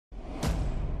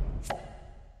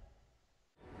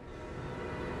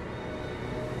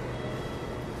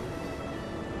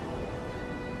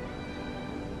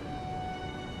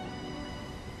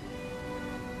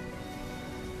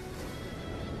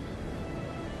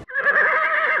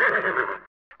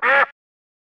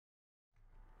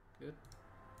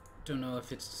don't know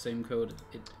if it's the same code.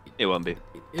 It won't be.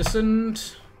 It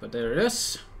isn't, but there it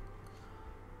is.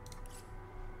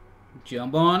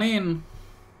 Jump on in.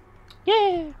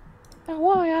 Yeah.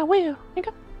 Why I will.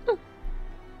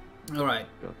 All right.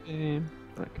 Got game.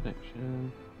 Right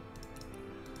connection.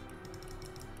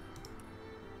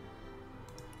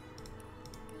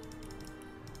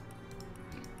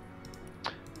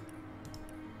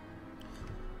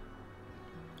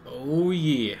 Oh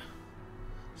yeah.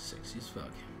 Sexy as fuck.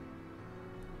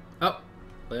 Oh,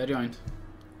 player joined.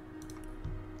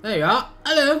 There you are.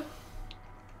 Hello.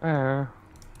 Right,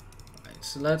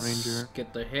 so let's Ranger.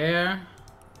 get the hair.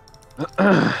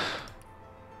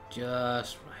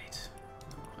 Just right.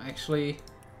 No, actually.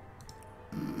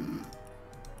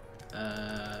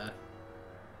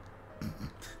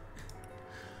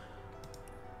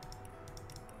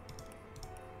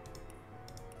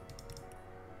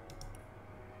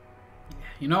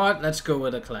 You know what? Let's go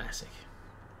with a classic.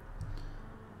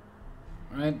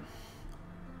 Right.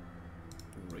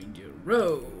 Ranger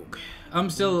Rogue.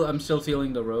 I'm still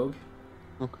feeling the rogue.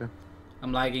 Okay.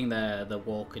 I'm liking the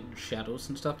walk in shadows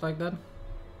and stuff like that.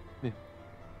 Yeah.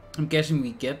 I'm guessing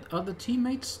we get other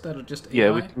teammates that are just AI?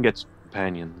 Yeah, we can get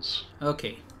companions.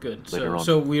 Okay, good. Later on.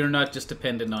 So we're not just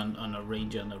dependent on a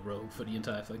ranger and a rogue for the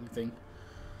entire fucking thing.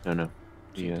 No.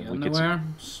 The Yeah, we get underwear.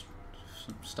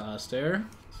 Some stars there.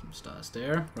 Some stars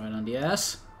there. Right on the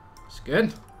ass. It's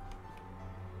good.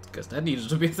 Because that needed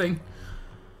to be a thing.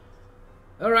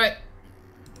 Alright.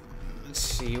 Let's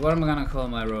see. What am I gonna call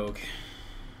my rogue?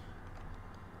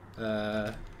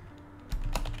 The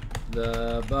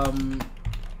Bum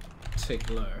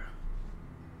Tickler.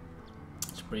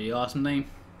 It's a pretty awesome name.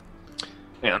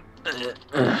 Yeah.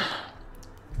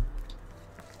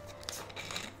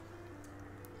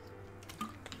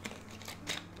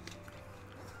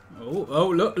 Oh,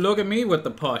 look at me with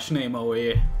the posh name over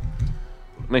here.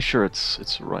 Make sure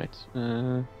it's right.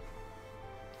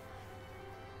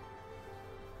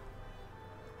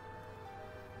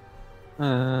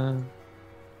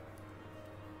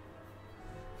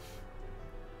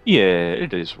 Yeah,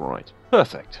 it is right.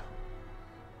 Perfect.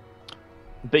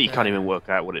 But you can't even work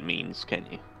out what it means, can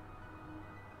you?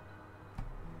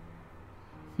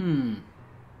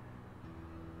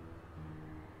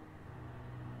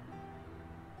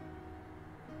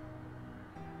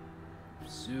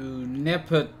 So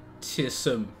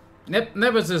nepotism.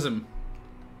 Nepotism.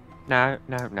 No.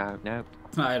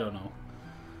 I don't know.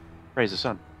 Praise the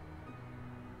sun.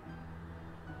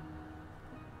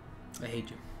 I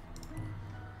hate you.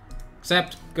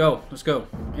 Accept. Go. Let's go.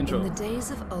 Intro. In the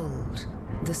days of old,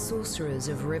 the sorcerers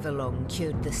of Riverlong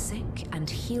cured the sick and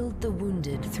healed the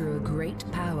wounded through a great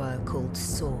power called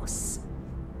Source.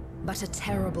 But a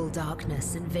terrible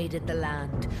darkness invaded the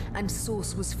land, and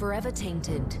Source was forever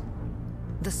tainted.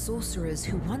 The sorcerers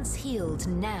who once healed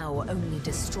now only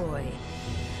destroy,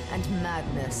 and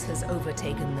madness has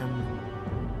overtaken them.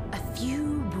 A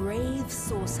few brave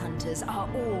Source hunters are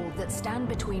all that stand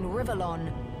between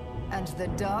Riverlon and the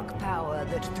dark power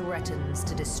that threatens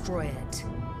to destroy it.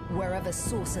 Wherever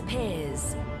Source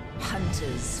appears,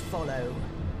 hunters follow.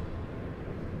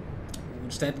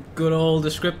 It's that good old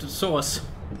descriptive source.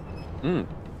 Don't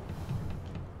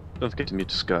forget to mute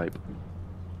Skype.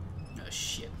 Oh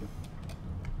shit.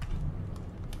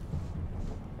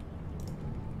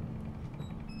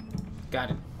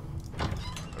 Got it.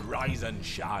 Rise and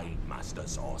shine, Master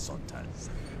Source Hunters.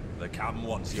 The captain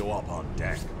wants you up on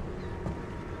deck.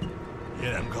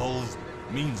 Hear them calls?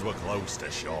 Means we're close to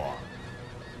shore.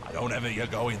 I don't ever you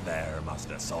go in there,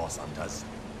 Master Source Hunters.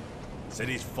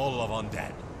 City's full of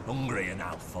undead, hungry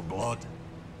enough for blood.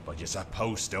 But you're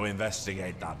supposed to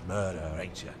investigate that murder,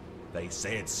 ain't you? They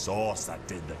say it's Source that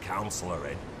did the Counselor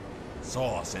in.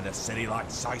 Source in a city like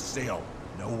Sicil,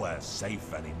 nowhere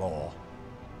safe anymore.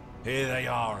 Here they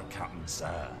are, Captain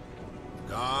Sir.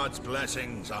 God's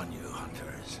blessings on you,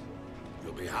 hunters.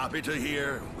 You'll be happy to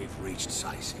hear we've reached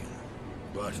Sicil.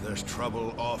 But there's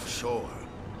trouble offshore,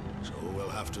 so we'll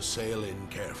have to sail in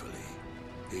carefully.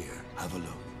 Here, have a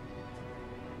look.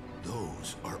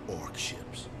 Those are orc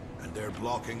ships, and they're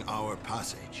blocking our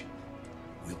passage.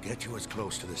 We'll get you as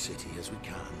close to the city as we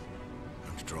can,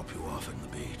 and drop you off on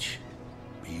the beach.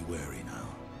 Be wary now.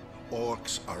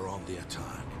 Orcs are on the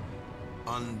attack.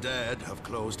 Undead have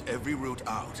closed every route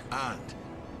out, and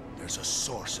there's a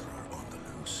sorcerer on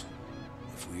the loose.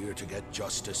 If we're to get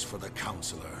justice for the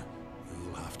Counselor,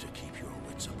 you'll have to keep your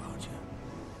wits about you.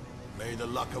 May the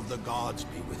luck of the gods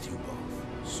be with you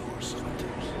both, Source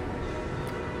Hunters.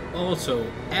 Also,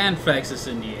 anthrax is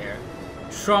in the air.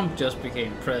 Trump just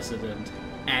became president,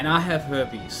 and I have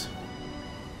herpes.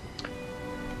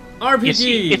 RPGs! You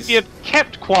see, if you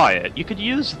kept quiet, you could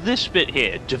use this bit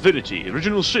here, Divinity,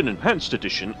 Original Sin Enhanced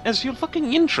Edition, as your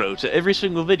fucking intro to every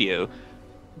single video.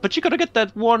 But you gotta get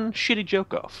that one shitty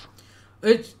joke off.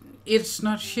 It's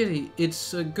not shitty.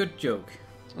 It's a good joke.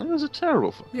 It was a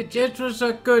terrible fucking It was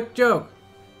a good joke.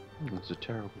 It was a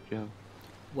terrible joke.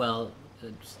 Well,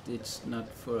 it's not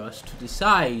for us to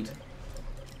decide.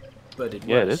 But it was.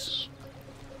 Yeah, it is.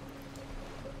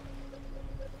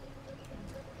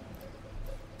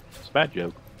 It's a bad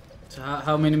joke. So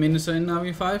how many minutes are in now?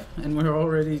 We 5? And we're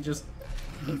already just...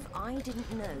 If I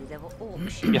didn't know there were orc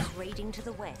ships raiding to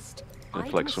the west, Gonna I'd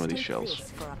collect some of these mistake shells.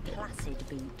 this for a placid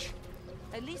beach.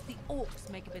 At least the orcs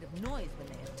make a bit of noise when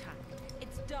they attack.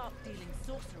 It's dark-dealing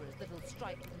sorcerers that'll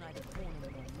strike with neither warning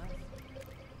nor mercy.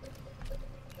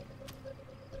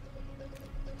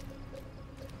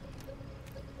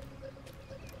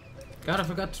 God, I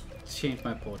forgot to change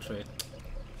my portrait.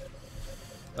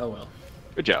 Oh well.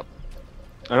 Good job.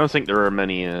 I don't think there are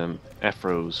many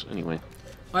afros anyway.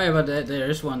 Oh yeah, but there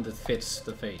is one that fits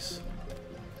the face.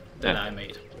 That Yeah. I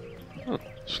made. Oh,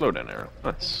 slow down arrow.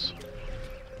 Nice.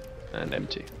 And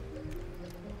empty.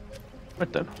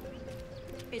 Right then.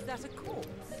 Is that a corpse?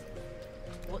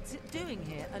 What's it doing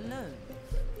here alone?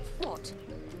 What?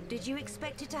 Did you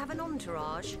expect it to have an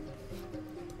entourage?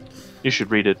 You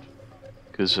should read it,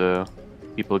 because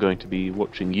people are going to be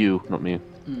watching you, not me.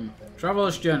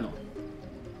 Traveler's Journal.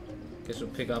 Guess we'll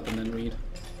pick up and then read.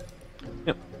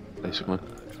 Yep, basically.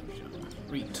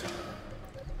 Read.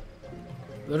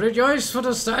 Rejoice, for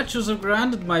the statues have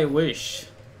granted my wish.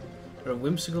 Their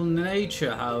whimsical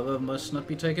nature, however, must not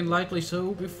be taken lightly,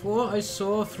 so before I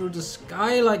soar through the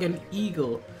sky like an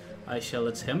eagle, I shall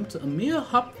attempt a mere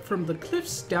hop from the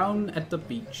cliffs down at the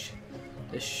beach.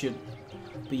 This should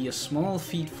be a small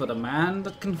feat for the man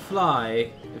that can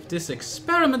fly. If this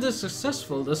experiment is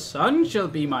successful, the sun shall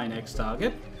be my next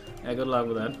target. Yeah, good luck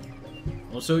with that.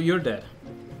 Also, you're dead.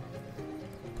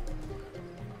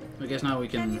 I guess now we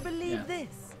can... Can you believe yeah. this?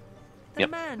 The Yep.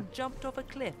 man jumped off a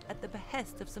cliff at the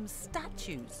behest of some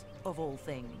statues, of all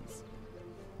things.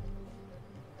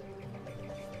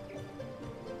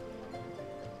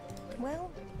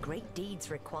 Well, great deeds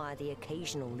require the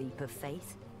occasional leap of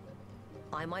faith.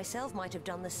 I myself might have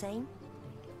done the same.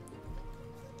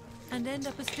 And end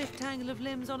up a stiff tangle of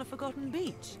limbs on a forgotten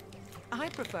beach. I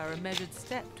prefer a measured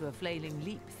step to a flailing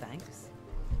leap, thanks.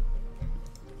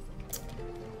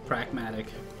 Pragmatic.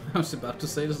 I was about to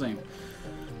say the same.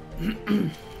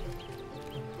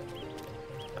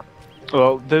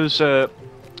 Well, those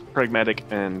pragmatic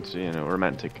and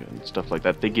romantic and stuff like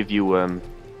that, they give you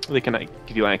they can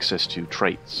give you access to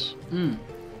traits,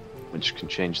 which can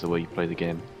change the way you play the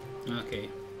game. Okay.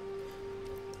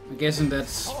 I'm guessing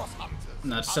that's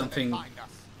not something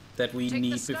that we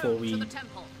need before we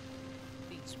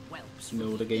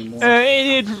know the game more.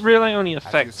 It really only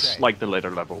affects like the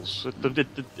later levels. At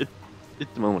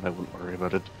the moment, I wouldn't worry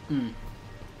about it.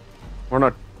 We're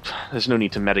not. There's no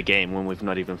need to meta game when we've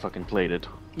not even fucking played it.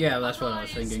 Yeah, that's what I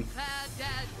was thinking.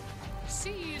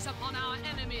 Seize upon our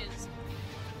enemies.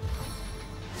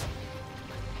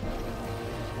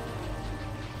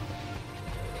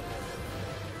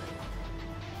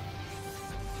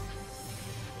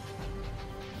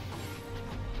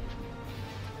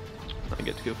 I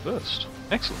get to go first.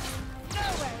 Excellent.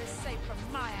 Nowhere is safe from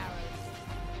my arrows.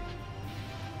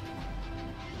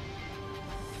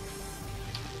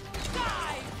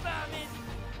 Die, vermin!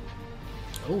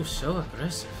 Oh, so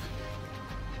aggressive.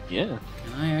 Yeah.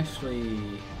 Can I actually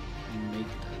make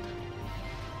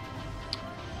that?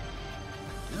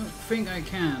 I don't think I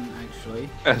can, actually.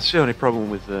 That's the only problem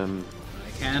with I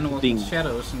can walk in Ding.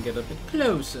 shadows and get a bit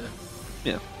closer.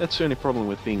 yeah. That's the only problem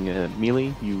with being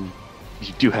melee. You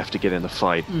do have to get in the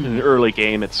fight. In an early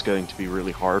game, it's going to be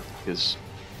really hard because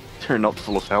they're not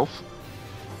full of health.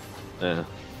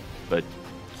 But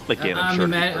again, I'm sure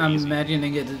people are I'm easy.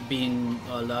 imagining it being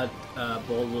a lot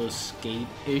Baldur's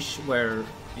Gate-ish, where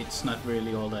it's not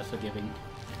really all that forgiving.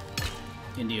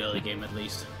 In the early game, at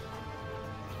least.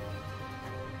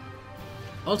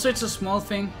 Also, it's a small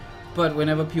thing, but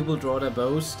whenever people draw their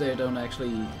bows, they don't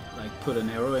actually like put an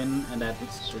arrow in, and that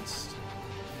it's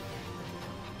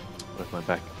With my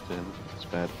back, it's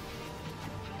bad.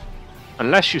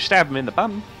 Unless you stab him in the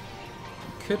bum.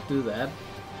 could do that.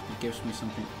 It gives me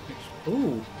something.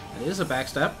 Ooh, it is a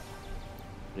backstab.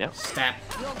 Yeah. Stab.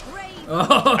 Your grave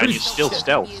Oh, And you still shit.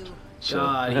 stealthed. So.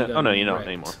 God, he Oh got no, you don't wrecked.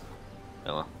 anymore.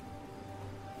 Oh well.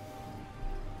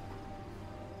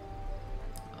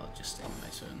 I'll just take my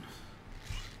turn.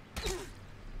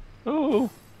 Oh.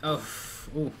 Oh,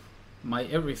 ooh, my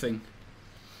everything.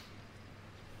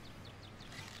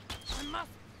 I must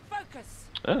focus.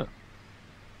 Oh.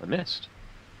 I missed.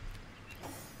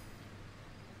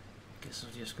 Guess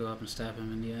I'll just go up and stab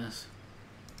him in the ass.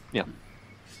 Yeah.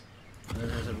 That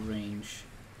has a range.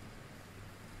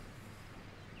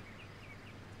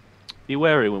 Be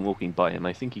wary when walking by him.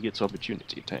 I think he gets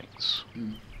opportunity attacks.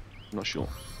 Mm. I'm not sure.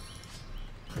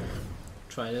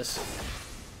 Try this.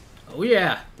 Oh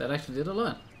yeah, that actually did a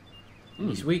lot.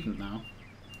 He's weakened now.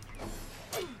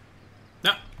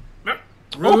 No, no,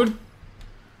 rude. Oh.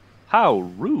 How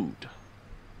rude.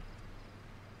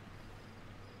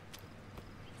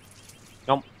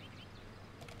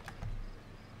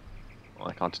 Oh,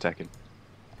 I can't attack him.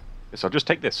 Guess I'll just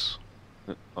take this.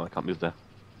 Oh, I can't move there.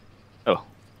 Oh.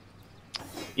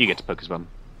 You get to poke his bum.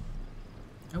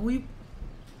 Are we're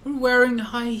wearing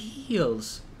high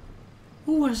heels.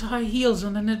 Who wears high heels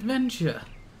on an adventure?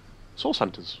 Source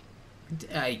hunters.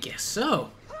 I guess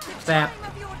so. Stab.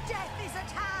 Time of your death is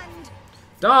at hand.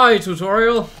 Die,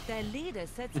 tutorial. Their leader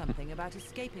said something about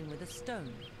escaping with a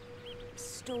stone.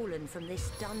 Stolen from this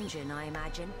dungeon, I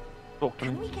imagine. Talk to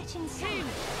Can him. we get inside?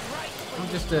 I'm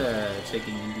just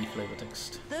taking indie flavor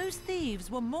text. Those thieves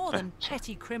were more than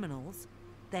petty criminals.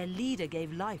 Their leader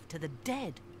gave life to the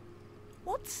dead.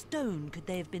 What stone could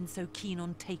they have been so keen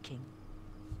on taking?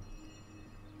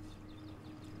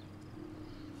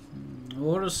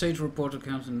 Order Sage reported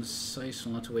Captain Sice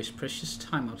not to waste precious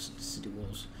time outside the city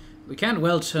walls. We can't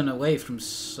well turn away from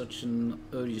such an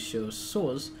odious show of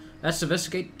swords. Let's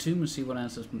investigate the tomb and see what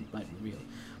answers might reveal.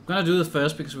 I'm gonna do this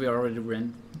first because we already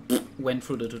went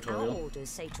through the Our tutorial. orders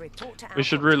say to report to We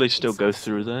should Alpha really in still go South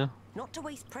through Sea. there. Not to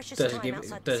waste precious Does time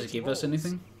outside it the give city us walls.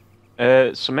 anything?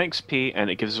 Some XP, and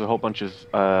it gives us a whole bunch of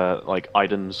like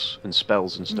items and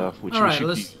spells and stuff, which we Alright, should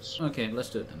let's use. let's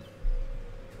do it then.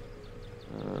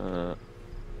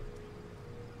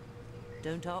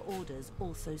 Don't our orders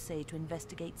also say to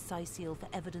investigate Syceal for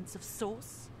evidence of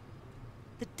source?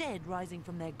 The dead rising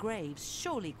from their graves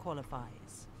surely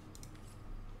qualifies.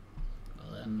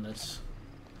 Well then let's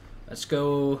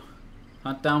go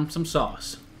hunt down some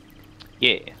sauce.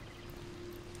 Yeah.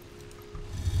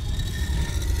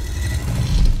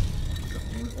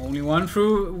 Only one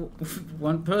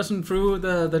person through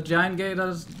the giant gate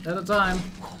at a time.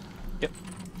 Yep.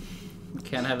 We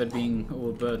can't have it being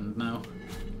overburdened now.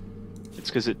 It's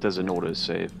because it does an auto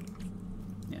save.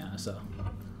 Yeah, so.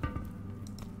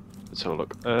 Let's have a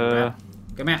look.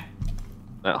 Come here.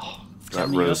 Oh, Tell that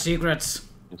me your road. secrets.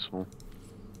 Useful.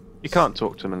 You can't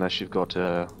talk to him unless you've got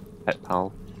a pet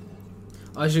pal.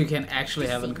 Also, you can actually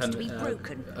have a Seems to be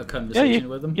broken. conversation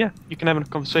with them. Yeah, you can have a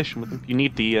conversation with him. You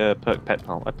need the perk pet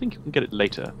pal. I think you can get it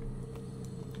later.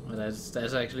 Well, that's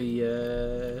actually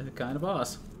kind of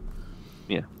boss.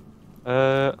 Yeah.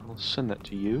 I'll send that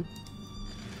to you.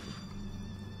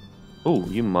 Oh,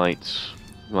 you might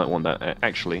want that.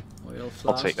 Actually, Oil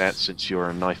I'll take that flasks. since you're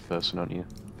a knife person, aren't you?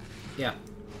 Yeah.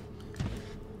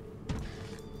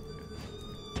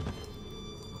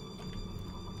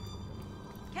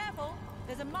 Careful!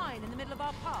 There's a mine in the middle of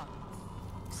our path.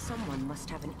 Someone must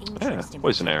have an interest in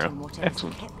poison arrow. protecting whatever's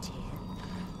Excellent. kept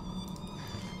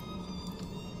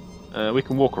here. We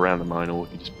can walk around the mine, or we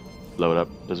can just blow it up.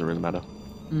 Doesn't really matter.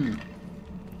 Hmm.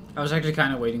 I was actually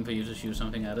kind of waiting for you to shoot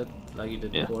something at it, like you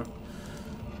did Yeah. before.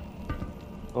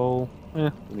 Oh, yeah,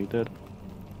 we dead.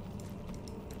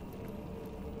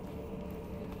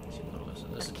 What was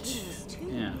it? That's A a king's tomb,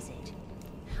 yeah. is it?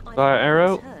 I've Fire always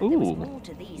arrow? heard there was Ooh. more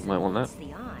to these You might want than that.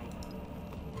 meets the eye.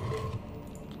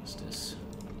 What's this?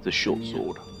 The short Yeah.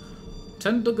 sword.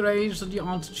 Tend the graves of the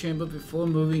antechamber before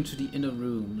moving to the inner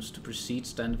rooms. To proceed,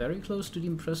 stand very close to the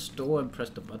impressed door and press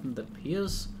the button that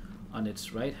appears on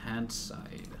its right-hand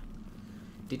side.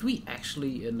 Did we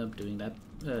actually end up doing that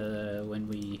when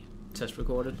we test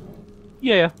recorded?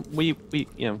 Yeah, we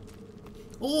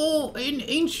Oh, an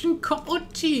ancient cup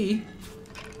of tea!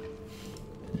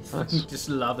 I Nice. just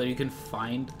love that you can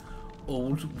find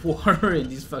old water in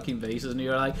these fucking vases and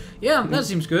you're like, yeah, that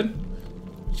seems good.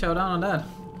 Chow down on that.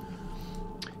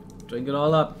 Drink it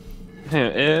all up.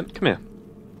 Here, come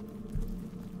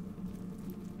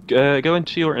here. Go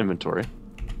into your inventory,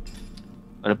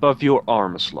 and above your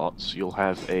armor slots, you'll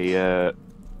have a.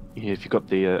 If you've got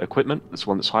the equipment, that's the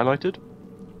one that's highlighted.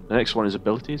 The next one is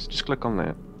abilities. Just click on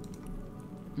that,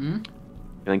 and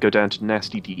then go down to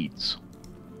nasty deeds.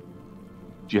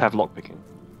 Do you have lockpicking?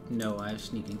 No, I have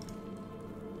sneaking.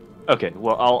 Okay,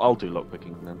 well I'll do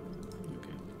lockpicking then.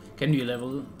 Okay. Can you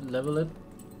level it?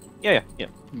 Yeah.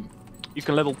 You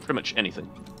can level pretty much anything.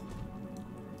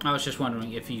 I was just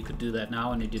wondering if you could do that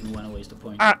now and you didn't want to waste a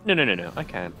point. Ah, no, I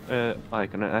can. I'm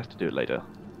gonna have to do it later.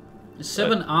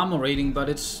 7 armor rating, but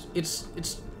it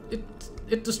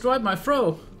destroyed my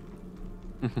throw.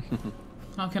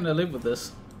 How can I live with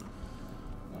this?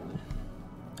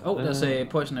 Oh, there's a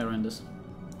poison arrow in this.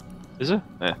 Is there?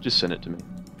 Yeah, just send it to me.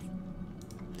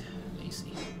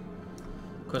 Lazy.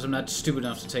 Of course, I'm not stupid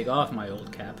enough to take off my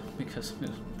old cap, because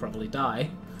it'll probably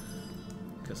die.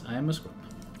 Because I am a scrub.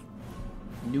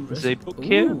 New There's a recipe. book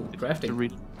here. Ooh, crafting. To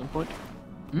read at some point.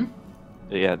 Hmm?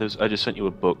 Yeah, I just sent you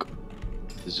a book.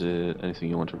 Is there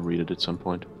anything you want to read it at some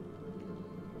point?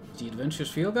 The Adventurous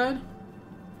Field Guide?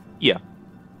 Yeah.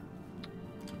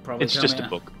 Probably It's just a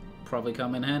book. Probably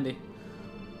come in handy.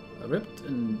 A ripped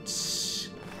and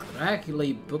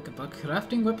scraggly book about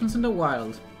crafting weapons in the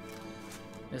wild.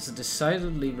 There's a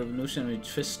decidedly revolutionary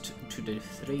twist to the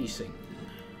phrasing.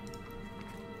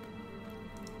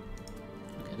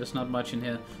 Okay, there's not much in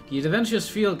here. The Adventurous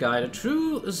Field Guide. A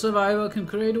true survivor can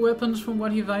create weapons from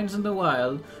what he finds in the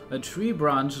wild. A tree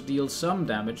branch deals some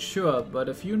damage, sure, but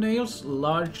a few nails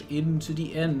large into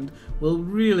the end will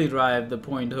really drive the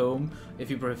point home. If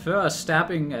you prefer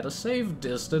stabbing at a safe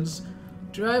distance,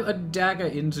 drive a dagger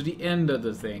into the end of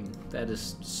the thing. That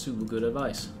is super good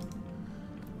advice.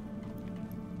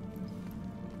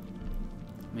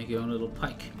 Make your own little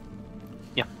pike.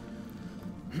 Yeah.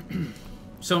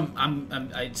 So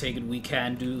I take it we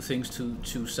can do things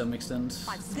to some extent.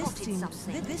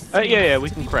 Yeah, we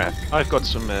can craft. I've got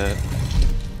some.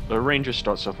 The ranger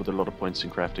starts off with a lot of points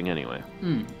in crafting anyway.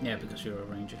 Yeah, because you're a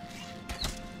ranger.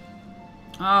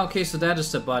 Ah, okay, so that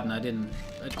is the button.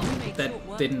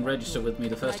 That didn't register with me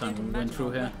the first time we went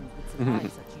through here.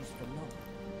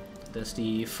 There's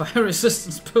the fire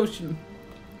resistance potion.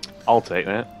 I'll take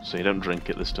that, so you don't drink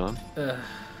it this time.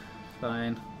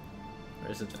 Fine.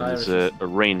 Where is it? Fire There's a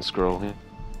rain scroll here.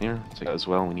 Here, take that as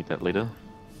well. We need that later.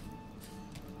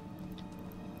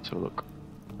 So look,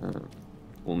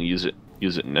 we'll use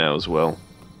it now as well.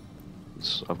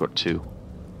 I've got 2.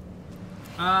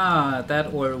 Ah,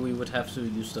 that, or we would have to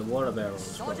use the water barrel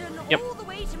as well. Yep. All the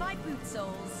way to my boot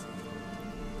soles.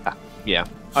 Yeah,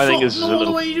 I think this is a all the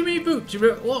little. way to me boots.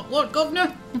 What,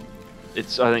 governor? I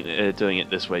think doing it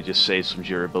this way just saves some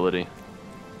durability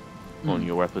on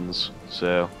your weapons.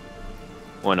 So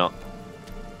why not?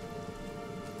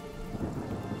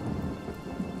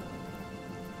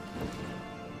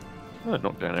 Oh,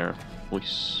 knockdown arrow.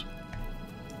 Nice.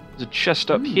 There's a chest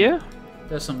up here.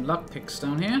 There's some lockpicks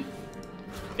down here.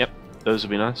 Yep, those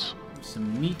would be nice.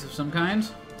 Some meat of some kind.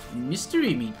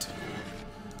 Mystery meat.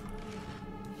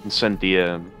 And send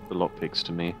the lockpicks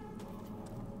to me.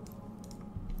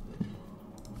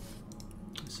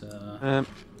 It's a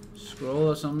scroll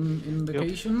or some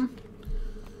indication.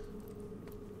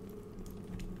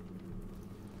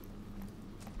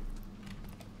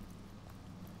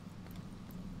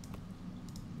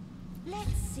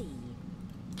 Let's see.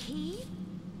 Key,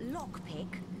 lockpick,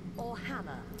 or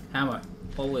hammer? Hammer.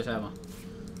 Always hammer.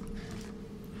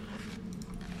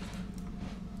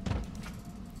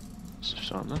 Let's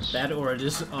just on this. That or it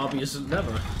is obvious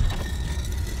lever.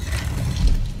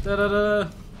 Da da da.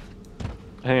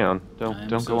 Hang on,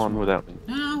 don't go on without me.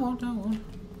 No, I won't.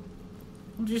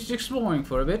 I'm just exploring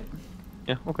for a bit.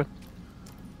 Yeah, okay.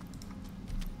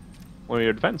 Well, you're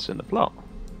advancing the plot.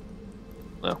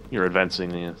 Well, you're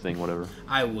advancing the thing, whatever.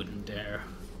 I wouldn't dare.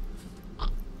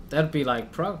 That'd be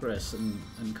like progress and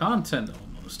content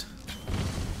almost.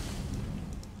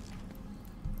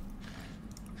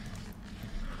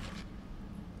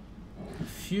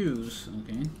 Fuse,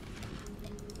 okay.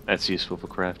 That's useful for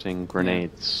crafting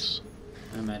grenades.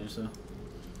 I imagine so.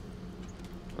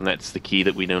 And that's the key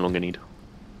that we no longer need.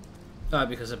 Ah,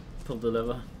 because I pulled the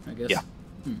lever, I guess. Yeah.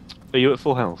 Are you at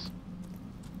full health?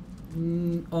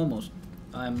 Almost.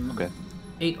 I'm Okay.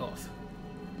 8 off.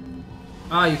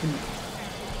 Ah, you can...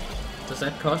 Does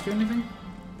that cost you anything?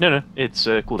 No, it's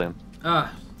cooldown.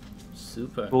 Ah,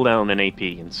 super. Cooldown and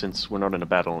AP, and since we're not in a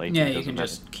battle, AP Yeah, you doesn't can matter.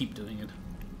 just keep doing it.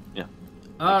 Yeah.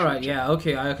 Alright, yeah,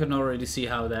 okay, I can already see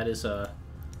how that is a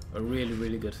really,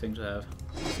 really good thing to have.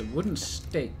 It's a wooden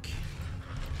stake.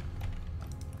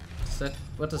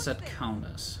 What does that count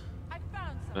as?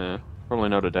 Probably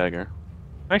not a dagger.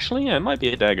 Actually, yeah, it might be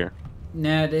a dagger.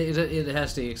 Nah, it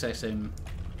has the exact same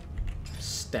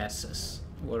stats as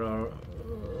what I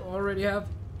already have.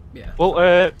 Yeah.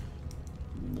 Well,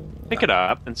 pick it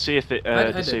up and see if it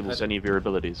I disables did. any of your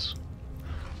abilities.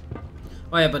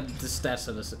 Oh yeah, but the stats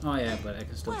are the same. Oh yeah, but I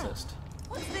can still test.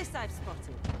 What's this I've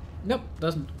spotted? Nope,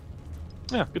 doesn't.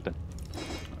 Yeah, good then.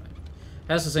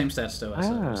 Has the same stats though, as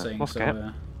I was Ah, saying. cloth So cap.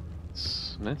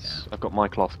 Nice. I've got my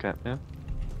cloth cap, yeah.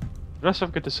 Unless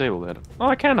I've got disable that. Oh,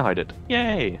 I can hide it.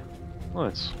 Yay!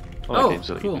 Nice. I like games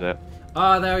that let you cool. do that.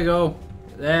 Ah, there we go.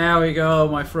 There we go.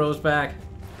 My fro's back.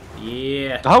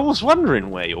 Yeah. I was wondering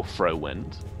where your throw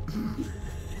went.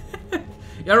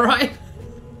 You're right.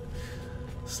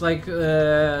 It's like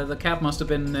the cap must have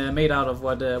been made out of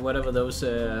whatever those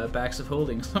bags of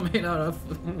holdings are made out of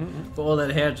for all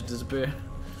that hair to disappear.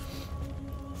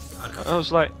 I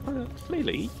was like,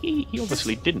 clearly, he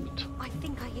obviously didn't I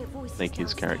think I hear voices make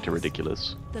his character downstairs.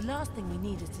 ridiculous. The last thing we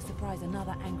need is to surprise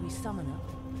another angry summoner.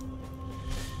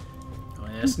 Oh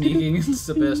yeah, sneaking is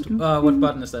the best. Oh, what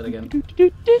button is that again?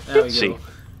 There we See. go.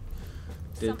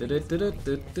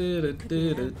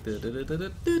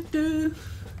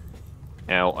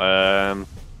 Now,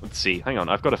 let's see. Hang on,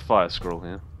 I've got a fire scroll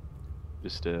here.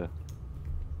 Just Yeah.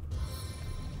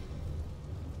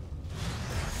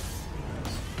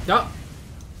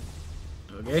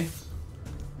 Okay.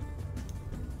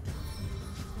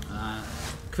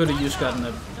 Could have just gotten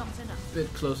a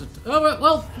bit closer. Oh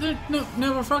well, no,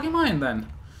 never fucking mind then.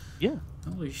 yeah.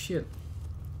 Holy shit!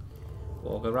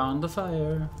 Walk around the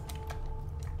fire.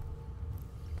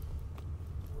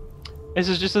 This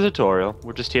is just a tutorial.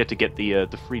 We're just here to get the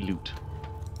free loot.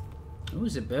 Oh,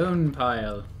 it's a bone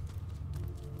pile.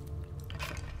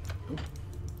 Oh.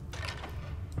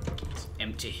 It's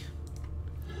empty.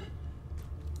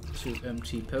 2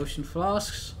 empty potion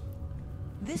flasks.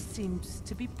 This seems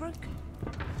to be broken.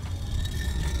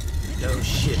 No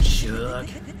shit, Sherlock.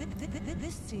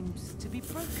 This seems to be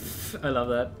broken. I love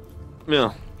that.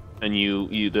 Yeah. And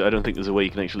I don't think there's a way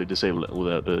you can actually disable it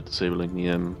without disabling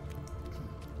the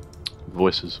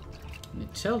voices.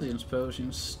 Intelligence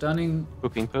potions, stunning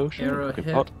Cooking potion. Cooking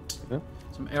arrowhead, pot. Yeah.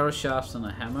 some arrow shafts and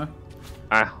a hammer.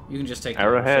 Ah. You can just take the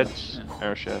Arrowheads. arrow shaft.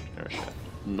 Arrow shaft. Arrow shaft.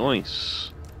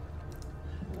 Nice.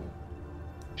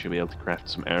 Should be able to craft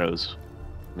some arrows.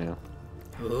 Yeah. Yeah.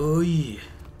 Oh yeah.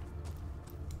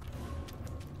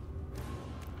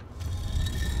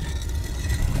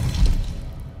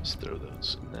 Just throw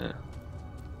those in there.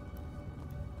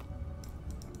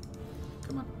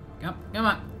 Come on. Come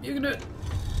on. You can do it.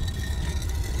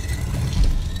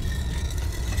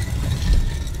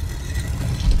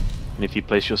 And if you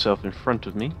place yourself in front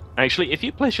of me... Actually, if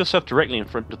you place yourself directly in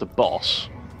front of the boss,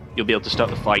 you'll be able to start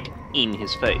the fight in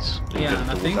his face. Yeah, and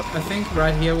I think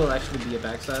right here will actually be a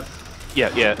backstab.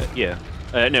 Yeah.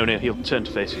 No, he'll turn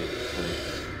to face you.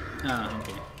 Ah,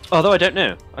 okay. Although I don't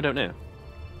know.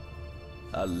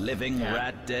 A living Yeah.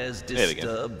 rat dares There we go.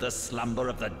 disturb the slumber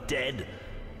of the dead.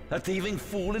 A thieving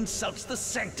fool insults the You're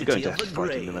sanctity going to of have the to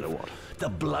fight him grave. no matter what. The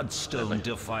bloodstone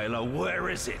defiler, where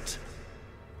is it?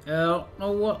 I don't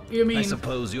know what you mean. I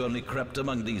suppose you only crept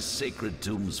among these sacred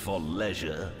tombs for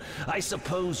leisure. I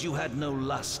suppose you had no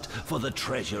lust for the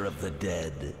treasure of the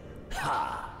dead.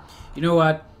 Ha! You know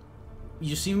what?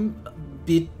 You seem a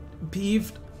bit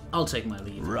peeved. I'll take my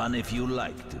leave. Run if you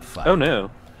like to fight. Oh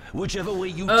no. Whichever way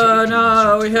you Oh take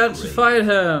no, leads we you to had the to grave. fight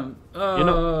him.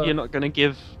 Oh. You're not gonna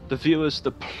give the viewers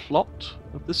the plot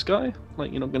of this guy?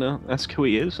 Like, you're not gonna ask who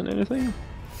he is and anything?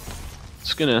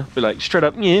 It's gonna be like, straight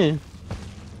up, yeah.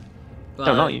 But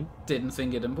No, not I you. didn't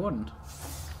think it important.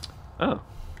 Oh.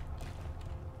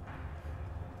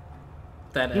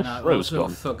 That Your and I throat's also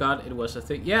gone. forgot it was a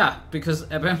thing. Yeah, because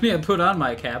apparently I put on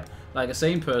my cap like a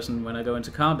sane person when I go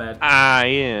into combat. Ah,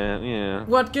 yeah.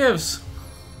 What gives?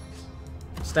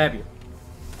 Stab you.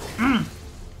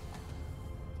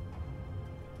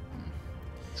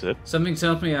 That's it. Something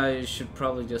tells me I should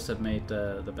probably just have made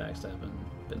the backstab and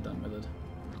been done with it.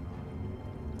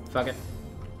 Fuck it.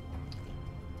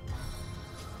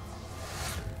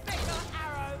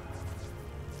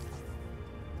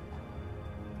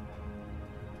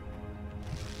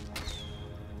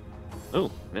 Oh,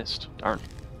 missed. Darn.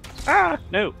 Ah,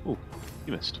 no. Oh,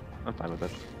 you missed. I'm fine with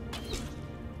that.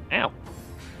 Ow.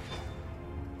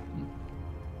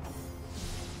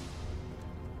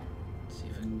 See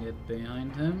if I can get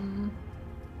behind him.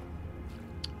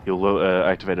 You'll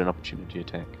activate an opportunity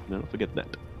attack. No, don't forget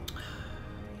that.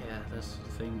 Yeah, that's the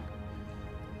thing.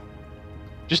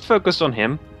 Just focus on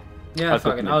him. Yeah, I've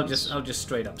got fuck it. commitments. I'll just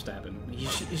straight up stab him. He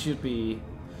should be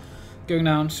going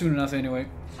down soon enough anyway.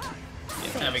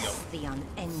 There we go. Face the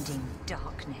unending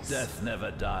darkness. Death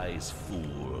never dies,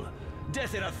 fool.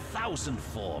 Death in 1,000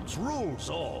 forms rules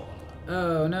all.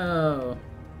 Oh no.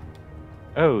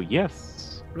 Oh,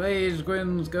 yes. Rage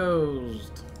Grim's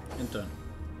Ghost. Intern.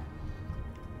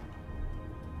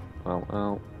 Well,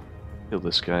 I'll kill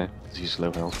this guy, because he's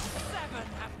low health. Seven,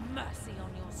 have mercy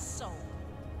on your soul.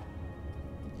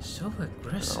 So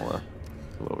aggressive. I'll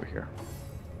go over here.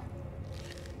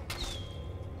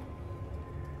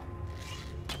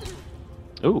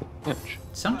 Ooh, ouch.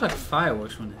 It sounds like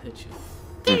fireworks when it hits you.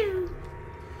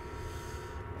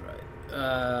 Right.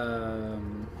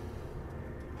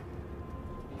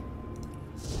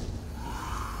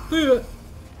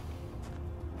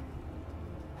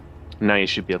 Now you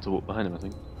should be able to walk behind him, I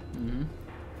think. Mm-hmm.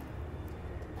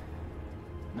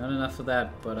 Not enough for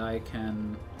that, but I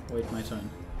can wait my turn.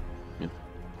 Yeah.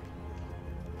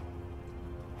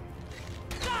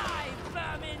 Die,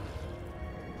 vermin!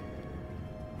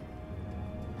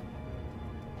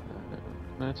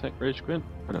 Can I attack Rage Queen?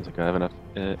 I don't think I have enough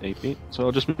AP, so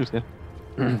I'll just move there.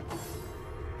 And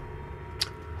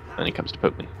he comes to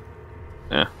poke me.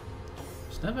 Yeah.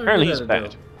 It's never Apparently good he's at it,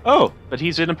 bad. though. Oh, but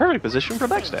he's in a perfect position for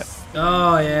backstab.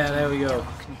 Oh yeah, there we go.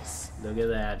 Look at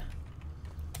that.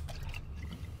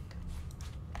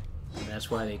 And that's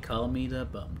why they call me the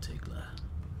bum tickler.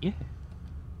 Yeah.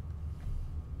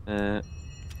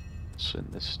 Send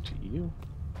this to you.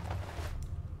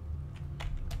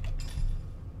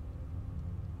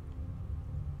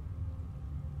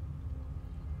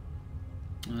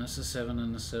 That's a 7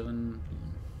 and a 7.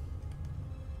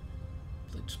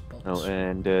 Blitz bolts. Oh,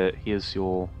 and here's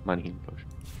your money healing potion.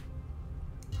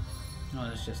 No,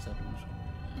 that's just that one.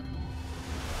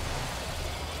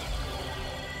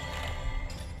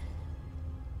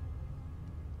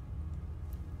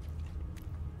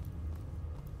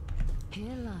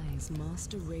 Here lies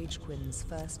Master Ragequin's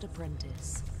first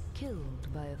apprentice, killed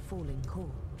by a falling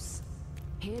corpse.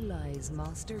 Here lies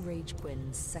Master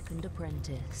Ragequin's second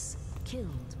apprentice,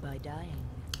 killed by dying.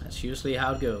 That's usually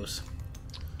how it goes.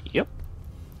 Yep.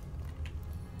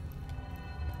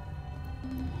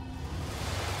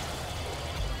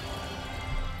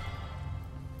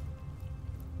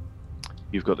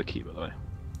 You've got the key, by the way.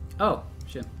 Oh,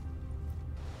 shit.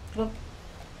 Well,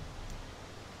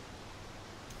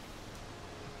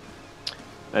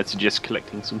 That's just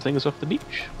collecting some things off the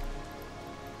beach.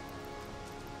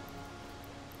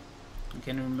 I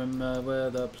can't remember where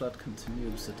the plot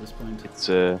continues at this point. It's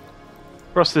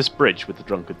across this bridge with the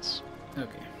drunkards.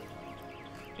 Okay.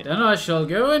 Then I shall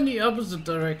go in the opposite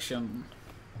direction.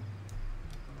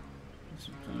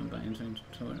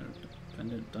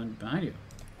 Behind you.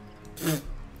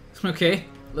 Okay,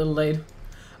 a little late.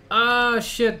 Ah,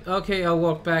 shit. Okay, I'll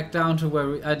walk back down to where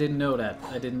we... I didn't know that.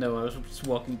 I didn't know. I was just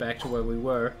walking back to where we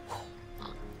were.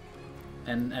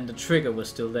 And the trigger was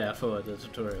still there for the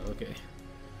tutorial. Okay.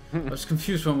 I was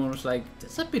confused for a moment. I was like,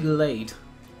 that's a bit late.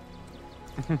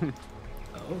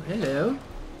 Oh, hello.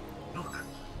 Look!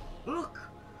 Look!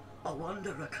 A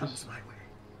wanderer comes my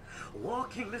way.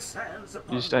 Walking the sands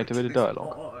upon You just activated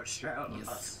dialogue. or shall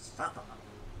must suffer.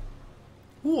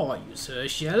 Who are you, Sir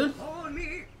Shell?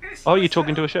 Oh, you're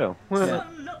talking to a shell? Well,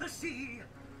 Son of the sea,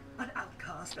 an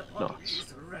outcast upon Nice.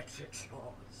 these wretched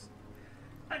shores.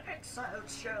 An exiled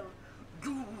shell,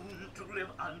 doomed to live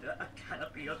under a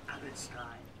canopy of arid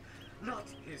sky. Not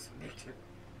his native,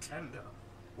 tender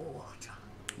water.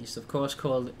 He's of course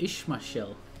called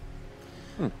Ishmael.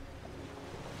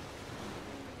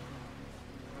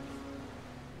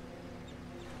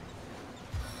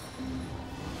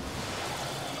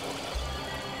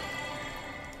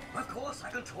 Of course I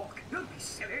can talk. Don't be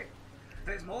silly.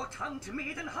 There's more tongue to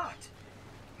me than heart.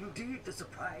 Indeed, the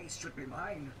surprise should be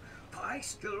mine. For I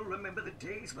still remember the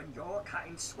days when your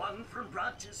kind swung from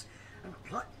branches and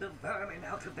plucked the vermin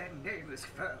out of their neighbor's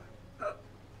fur.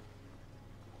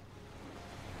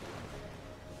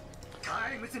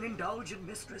 Time is an indulgent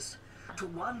mistress to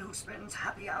one who spends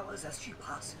happy hours as she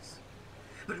passes.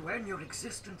 But when your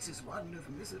existence is one of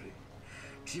misery,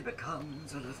 she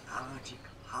becomes a lethargic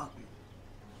hobby.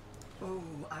 Oh,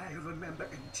 I remember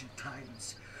ancient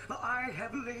times, for I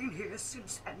have lain here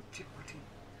since antiquity,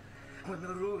 when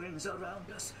the ruins around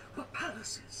us were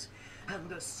palaces, and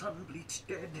the sun-bleached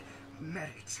dead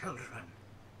merry children.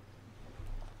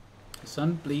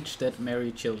 Sun-bleached dead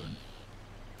merry children.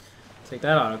 Take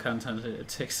that out of context. It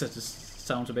takes it just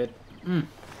sounds a bit.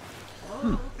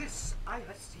 All this I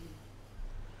have seen,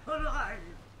 alive,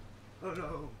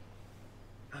 alone,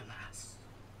 alas.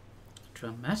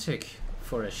 Dramatic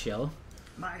for a shell.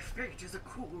 My fate is a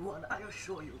cruel one, I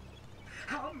assure you.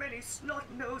 How many snot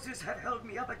noses have held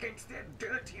me up against their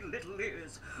dirty little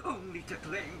ears, only to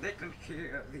claim they can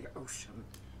hear the ocean?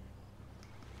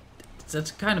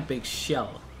 That's a kind of big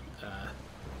shell.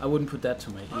 I wouldn't put that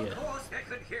to my ear. Of course they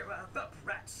can hear her, the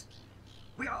brats.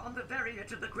 We are on the very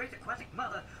edge of the great aquatic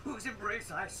mother, whose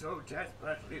embrace I so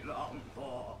desperately long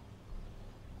for.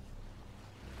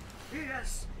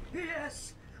 Yes,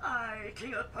 yes, I,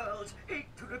 King of Pearls,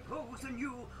 ache to repose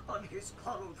anew on his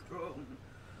coral throne.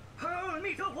 Hurl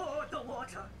me toward the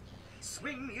water,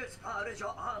 swing me as far as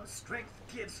your arm's strength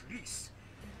gives release,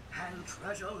 and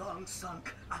treasure long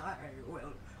sunk I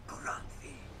will grant thee.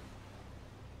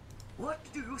 What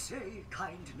do you say,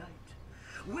 kind knight?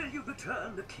 Will you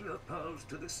return the King of Pearls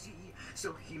to the sea,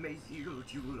 so he may yield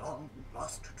you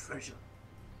long-lost treasure?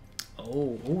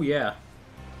 Oh yeah.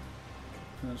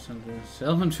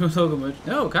 Sell him to a local merchant.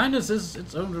 No, kindness is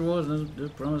its own reward and a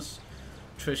promise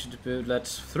treasure to boot.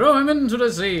 Let's throw him into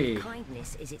the sea.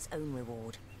 Kindness is its own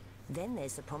reward. Then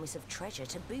there's the promise of treasure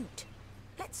to boot.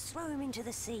 Let's throw him into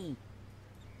the sea.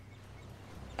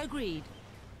 Agreed.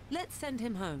 Let's send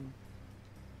him home.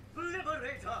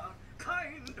 Liberator,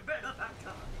 kind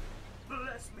benefactor,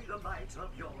 bless me the might of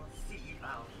your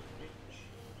sea-bound bitch.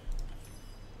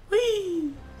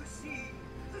 Whee!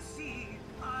 The sea,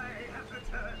 I have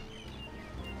returned,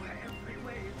 where every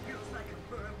wave feels like a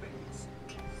mermaid's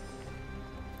kiss.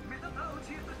 May the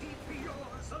bounty of the deep be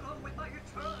yours, along with my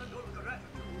eternal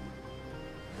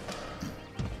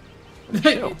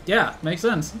gratitude. Yeah, makes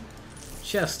sense.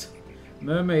 Chest.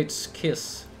 Mermaid's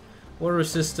kiss. Water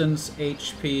resistance,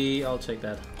 HP. I'll take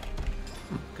that.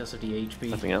 Because of the HP.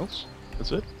 Nothing else?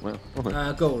 That's it? Well,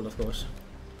 okay. Gold, of course.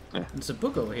 Yeah. There's a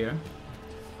book over here.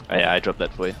 Oh, yeah, I dropped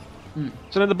that for you.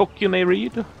 It's another book you may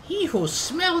read. He Who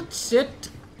Smelts It,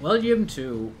 Volume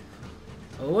 2.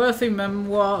 A worthy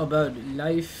memoir about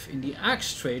life in the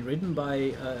axe trade written by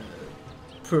a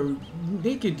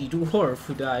pernickety dwarf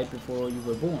who died before you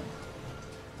were born.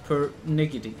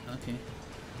 Pernickety, okay.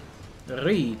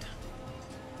 Read.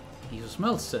 He Who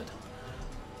Smelts It.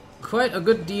 Quite a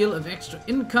good deal of extra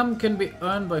income can be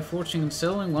earned by forging and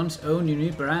selling one's own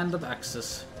unique brand of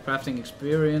axes. Crafting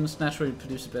experience naturally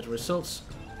produces better results,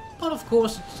 but of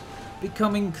course it's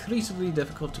becoming increasingly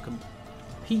difficult to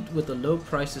compete with the low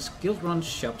prices Guild-run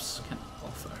shops can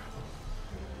offer.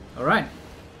 Alright.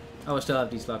 Oh, I still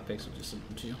have these lockpicks, I'll just send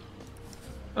them to you.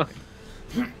 Okay.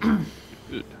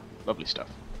 Good. Lovely stuff.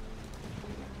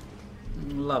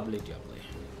 Lovely jubbly.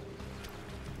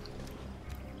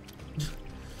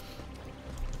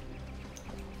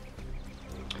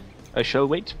 I shall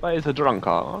wait by the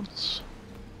drunkards.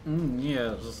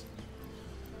 Yes.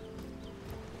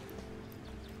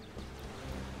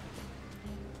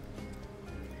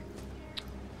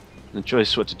 The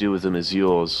choice what to do with them is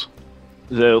yours.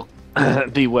 Though,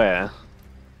 beware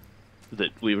that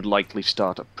we would likely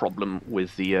start a problem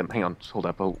with the... hang on, hold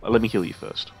up, let me heal you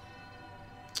first.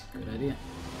 Good idea.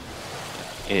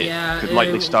 It could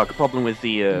likely start a problem with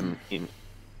the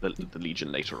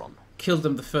Legion later on. Killed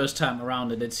them the first time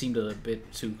around and it seemed a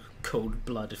bit too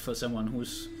cold-blooded for someone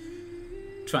who's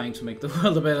trying to make the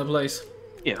world a better place.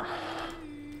 Yeah.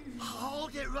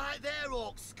 Hold it right there,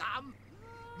 orc scum!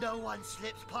 No one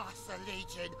slips past the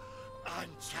Legion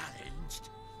unchallenged.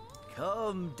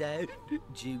 Calm down,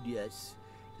 Junius.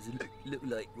 Doesn't look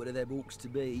like one of them orcs to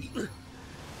me. Got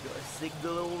a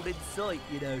signal all in sight,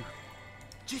 you know.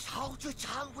 Just hold your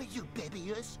tongue, will you,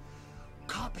 Bibius?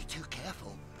 Can't be too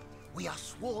careful. We are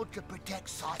sworn to protect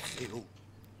Sightfield.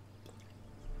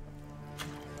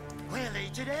 We're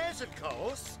legionnaires, of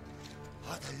course.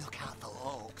 On the lookout for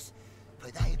orcs,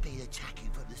 for they've been attacking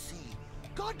from the sea.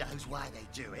 God knows why they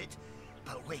do it,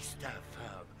 but we stand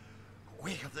firm.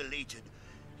 We of the Legion,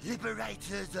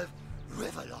 liberators of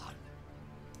Riverlon.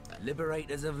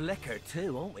 Liberators of liquor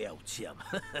too, aren't we, old chum?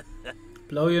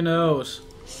 Blow your nose.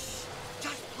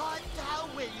 Just pipe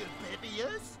down, will you,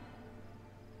 Bibius?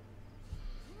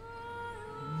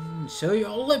 So you're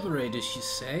liberators, you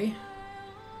say?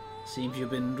 Seems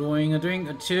you've been enjoying a drink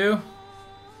or two.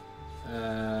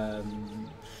 That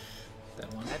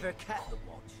one. Ever cat the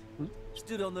watch?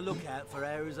 Stood on the lookout for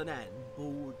hours on end,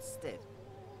 bored stiff.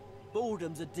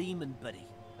 Boredom's a demon buddy,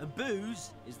 and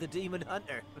booze is the demon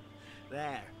hunter.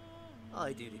 There.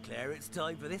 I do declare it's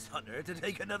time for this hunter to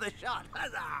take another shot.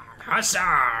 Huzzah!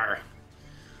 Huzzah!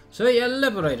 So you're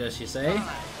liberators, you say?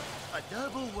 Aye, a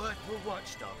noble word for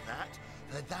watchdog, that.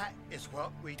 For that is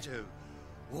what we do.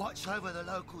 Watch over the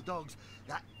local dogs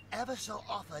that ever so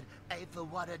often aim for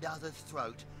one another's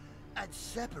throat, and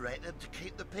separate them to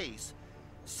keep the peace.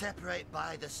 Separate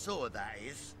by the sword, that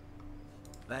is.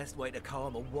 Best way to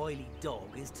calm a wily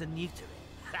dog is to neuter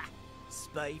it. Ha!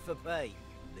 Spay for pay.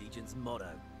 Legion's motto.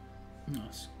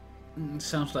 Nice.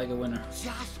 Sounds like a winner.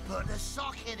 Just put a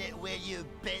sock in it, will you,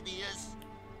 Bibius?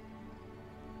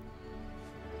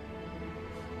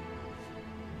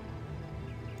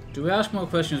 Do we ask more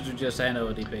questions or just hand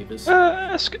over the papers?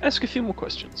 Ask a few more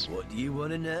questions. What do you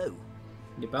want to know?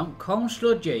 About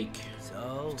Counselor Jake.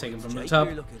 So, Take him from the Jake top.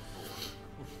 you're looking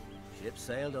for. Ship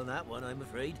sailed on that one, I'm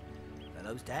afraid.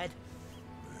 Fellow's dead.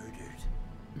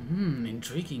 Murdered.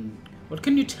 Intriguing. What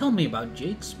can you tell me about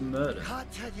Jake's murder? Can't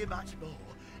tell you much more,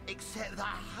 except that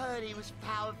I heard he was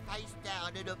found face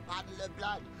down in a puddle of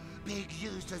blood, being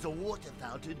used as a water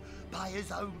fountain by his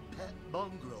own pet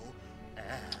mongrel.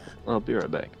 I'll be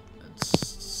right back. That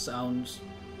sounds...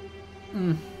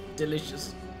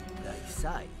 delicious. They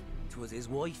say 'twas his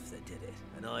wife that did it,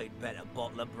 and I'd bet a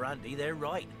bottle of brandy they're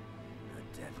right.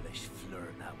 Devilish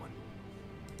flirt, that one.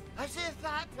 As if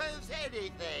that proves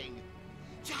anything.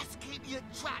 Just keep your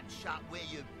trap shut, will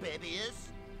you, babies?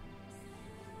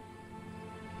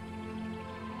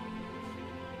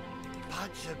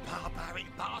 Bunch of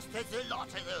barbaric bastards, a lot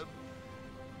of them.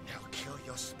 They'll kill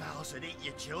your spouse and eat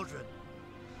your children.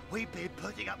 We've been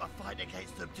putting up a fight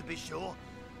against them, to be sure,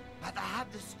 but they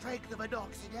have the strength of an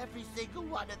ox in every single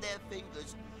one of their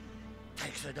fingers.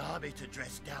 Takes an army to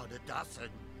dress down a dozen.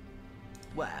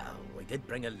 Well, we did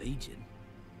bring a legion.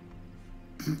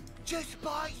 Just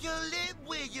bite your lip,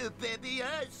 will you,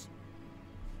 babies?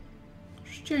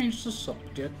 Let's change the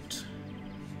subject.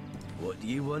 What do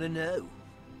you want to know?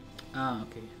 Ah,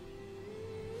 okay.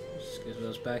 Let's get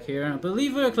us back here. I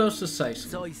believe we're close to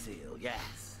Sicily. Sicily,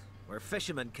 yes. Where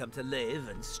fishermen come to live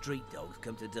and street dogs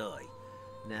come to die.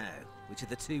 Now, which of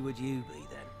the two would you be,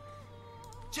 then?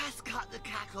 Just cut the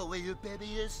cackle, will you,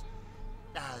 babies?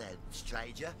 Now then,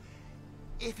 stranger.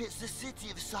 If it's the city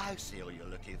of Sicily you're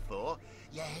looking for,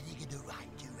 you're heading in the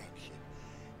right direction.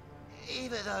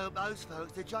 Even though most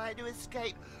folks are trying to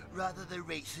escape rather than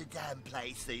reach the damn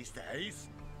place these days.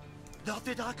 Not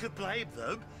that I could blame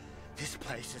them. This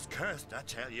place is cursed, I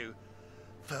tell you.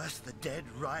 First the dead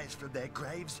rise from their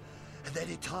graves, and then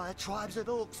entire tribes of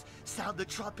orcs sound the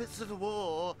trumpets of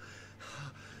war.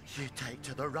 You take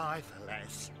to the rifle,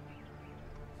 lass.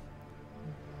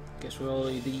 Guess we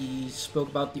already spoke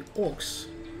about the orcs.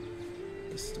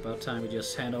 It's about time we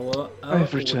just hand over our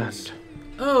I've returned.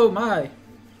 Oh my!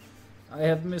 I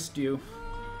have missed you.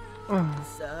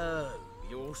 So,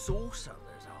 you're source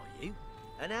hunters, are you?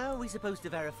 And how are we supposed to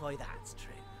verify that's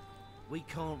true? We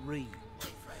can't read, my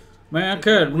friend. Man, I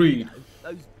can't read.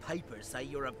 Those papers say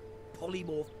you're a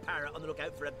polymorph parrot on the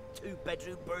lookout for a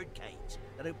 2-bedroom birdcage.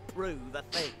 They don't prove a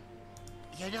thing.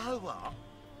 You know what?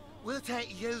 We'll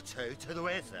take you two to the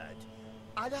wizard.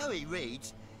 I know he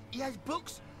reads. He has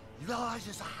books large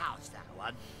as a house, that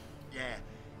one. Yeah,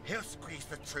 he'll squeeze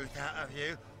the truth out of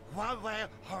you, one way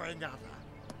or another.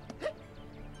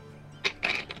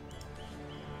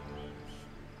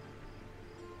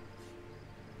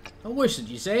 A wizard,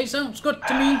 you say? Sounds good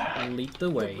to me. Lead the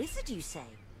way. The wizard, you say?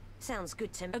 Sounds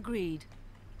good to me. Agreed.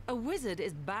 A wizard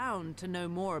is bound to know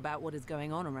more about what is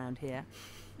going on around here.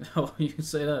 Oh, you can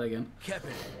say that again.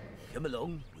 Captain, come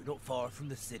along. We're not far from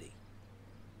the city.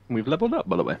 We've leveled up,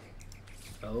 by the way.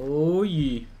 Oh,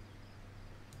 yeah.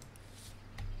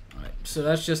 Alright, so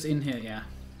that's just in here, yeah.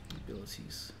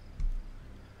 Abilities.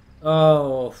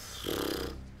 Oh.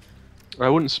 I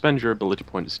wouldn't spend your ability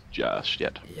points just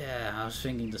yet. Yeah, I was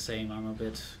thinking the same. I'm a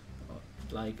bit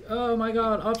like, oh my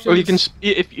god, options. Well, you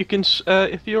can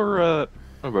if you're a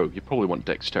rogue, you probably want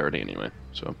dexterity anyway.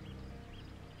 So.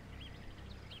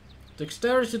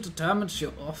 Dexterity determines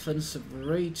your offensive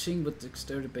rating with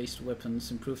dexterity-based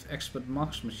weapons, improve expert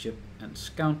marksmanship and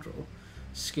scoundrel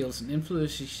skills, and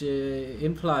implies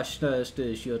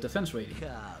your defense rating. Come,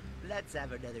 let's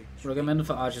have another drink. Recommended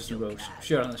for archers and rogues.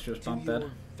 Sure, let's just bump that.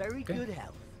 Very good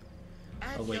health.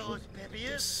 Oh wait, yours,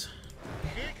 babies.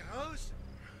 Here goes.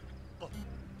 Oh.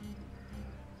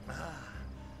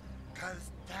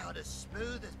 Goes down as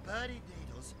smooth as burning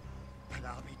needles. And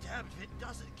I'll be damned if it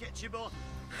doesn't get you more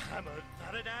hammered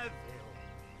than an anvil.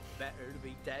 Better to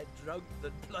be dead drunk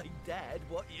than plain dead,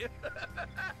 what you?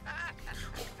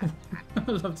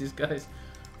 I love these guys.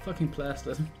 Fucking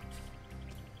plastered.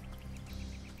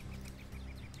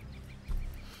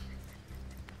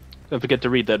 Don't forget to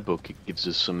read that book. It gives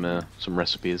us some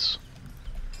recipes.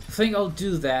 I think I'll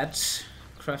do that.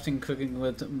 Crafting cooking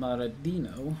with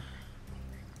Maradino.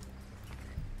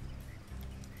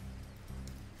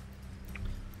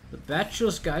 The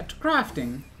Bachelor's Guide to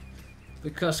Crafting.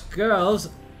 Because girls,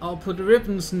 I'll put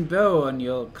ribbons and bow on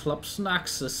your clubs and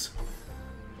axes.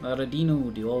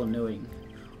 Maradino, the all-knowing.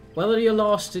 Whether you're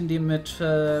lost in the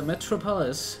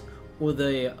metropolis or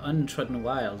the untrodden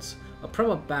wilds, a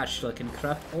proper bachelor can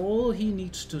craft all he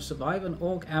needs to survive an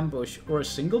orc ambush or a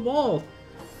single wall.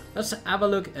 Let's have a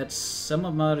look at some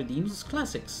of Maradino's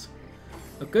classics.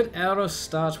 A good arrow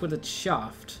starts with its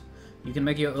shaft. You can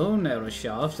make your own arrow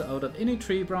shaft out of any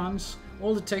tree branch.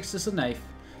 All it takes is a knife.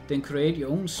 Then create your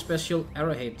own special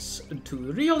arrowheads to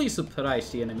really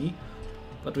surprise the enemy.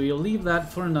 But we'll leave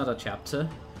that for another chapter.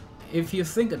 If you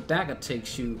think a dagger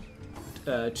takes you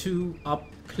too up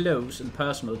close and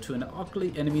personal to an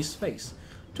ugly enemy's face,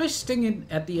 try stinging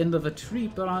at the end of a tree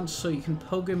branch so you can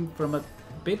poke him from a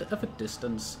bit of a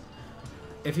distance.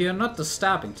 If you're not the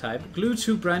stabbing type, glue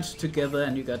 2 branches together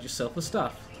and you got yourself a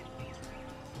staff.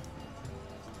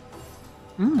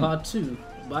 Part 2,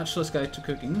 Bachelor's Guide to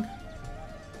Cooking.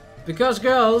 Because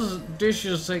girls,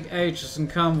 dishes take ages and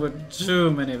come with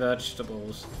too many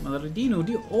vegetables. Maradino,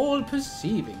 the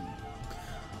all-perceiving.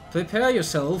 Prepare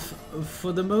yourself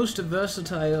for the most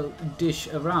versatile dish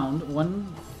around,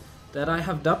 one that I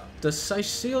have dubbed the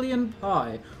Sicilian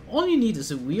pie. All you need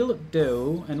is a wheel of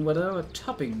dough and whatever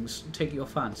toppings take your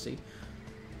fancy.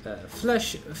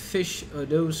 Flesh, fish, or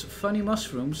those funny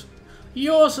mushrooms.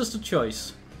 Yours is the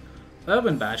choice.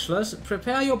 Urban bachelors,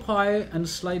 prepare your pie and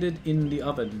slide it in the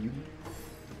oven.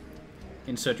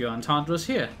 Insert your entendres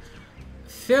here.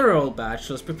 Feral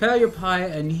bachelors, prepare your pie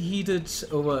and heat it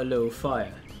over a low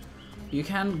fire. You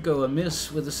can't go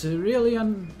amiss with a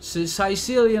Sicilian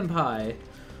pie,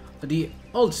 the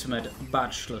ultimate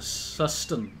bachelor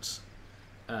sustenance.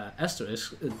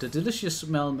 Asterisk, the delicious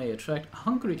smell may attract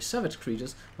hungry savage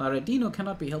creatures. Maradino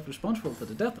cannot be held responsible for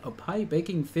the death of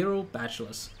pie-baking feral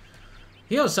bachelors.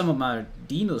 Here are some of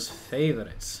Maradino's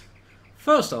favorites.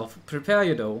 First off, prepare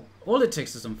your dough. All it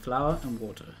takes is some flour and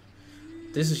water.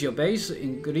 This is your base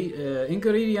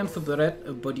ingredient for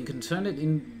bread, but you can turn it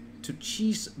into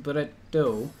cheese bread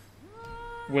dough.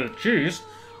 With cheese?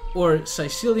 Or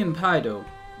Sicilian pie dough.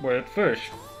 With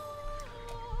fish?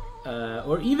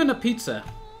 Or even a pizza.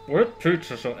 With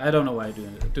pizza sauce? I don't know why I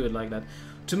do it like that.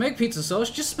 To make pizza sauce,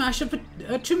 just smash a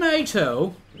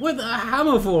tomato with a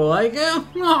hammerful, like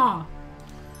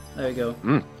there we go.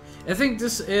 I think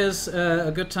this is a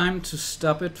good time to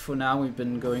stop it for now. We've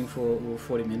been going for over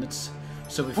 40 minutes.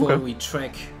 So before we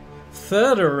trek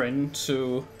further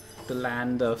into the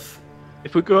land of...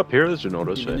 If we go up here, there's an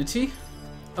auto Divinity.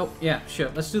 Oh, yeah, sure.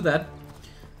 Let's do that.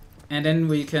 And then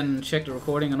we can check the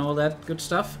recording and all that good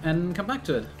stuff and come back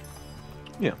to it.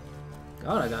 Yeah.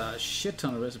 God, I got a shit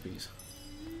ton of recipes.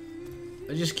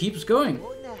 It just keeps going.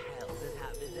 What the hell is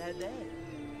happening down there?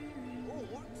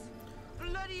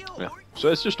 Orcs? Bloody orcs? Yeah. So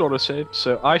it's just auto-save.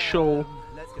 So I shall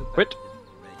quit.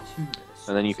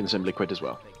 And then you can simply quit as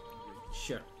well.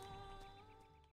 Sure.